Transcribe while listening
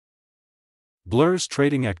Blur's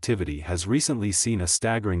trading activity has recently seen a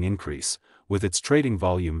staggering increase, with its trading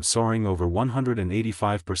volume soaring over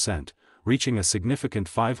 185%, reaching a significant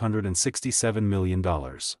 $567 million.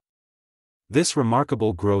 This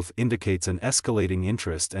remarkable growth indicates an escalating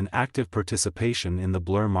interest and active participation in the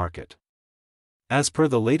Blur market. As per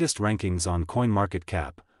the latest rankings on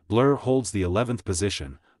CoinMarketCap, Blur holds the 11th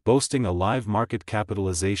position, boasting a live market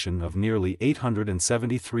capitalization of nearly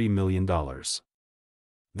 $873 million.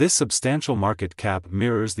 This substantial market cap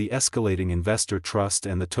mirrors the escalating investor trust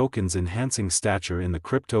and the token's enhancing stature in the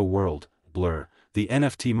crypto world. Blur, the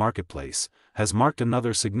NFT marketplace, has marked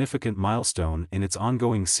another significant milestone in its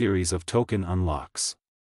ongoing series of token unlocks.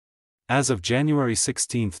 As of January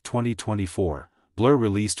 16, 2024, Blur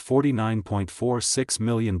released 49.46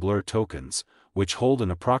 million Blur tokens, which hold an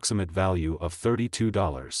approximate value of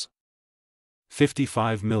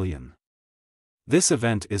 $32.55 million. This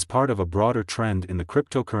event is part of a broader trend in the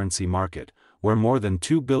cryptocurrency market, where more than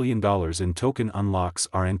 $2 billion in token unlocks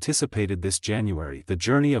are anticipated this January. The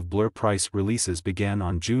journey of Blur price releases began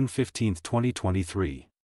on June 15, 2023.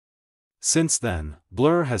 Since then,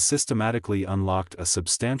 Blur has systematically unlocked a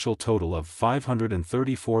substantial total of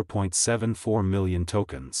 534.74 million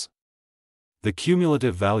tokens. The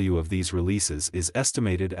cumulative value of these releases is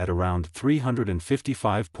estimated at around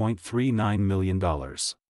 $355.39 million.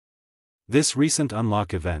 This recent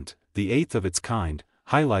unlock event, the eighth of its kind,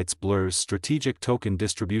 highlights Blur's strategic token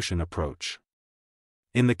distribution approach.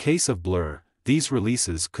 In the case of Blur, these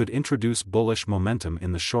releases could introduce bullish momentum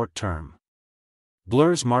in the short term.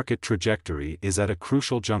 Blur's market trajectory is at a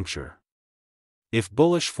crucial juncture. If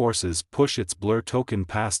bullish forces push its Blur token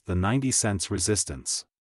past the 90 cents resistance,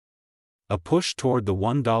 a push toward the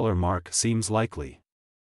 $1 mark seems likely.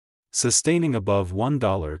 Sustaining above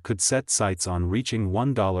 $1 could set sights on reaching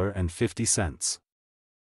 $1.50.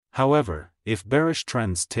 However, if bearish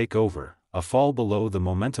trends take over, a fall below the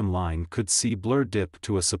momentum line could see Blur dip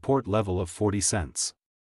to a support level of 40 cents.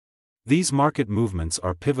 These market movements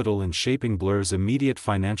are pivotal in shaping Blur's immediate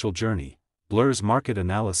financial journey. Blur's market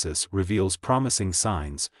analysis reveals promising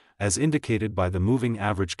signs, as indicated by the Moving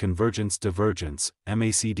Average Convergence Divergence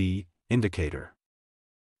 (MACD) indicator.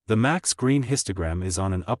 The max green histogram is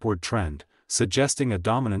on an upward trend, suggesting a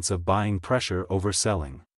dominance of buying pressure over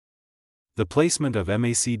selling. The placement of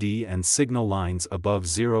MACD and signal lines above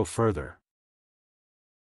zero further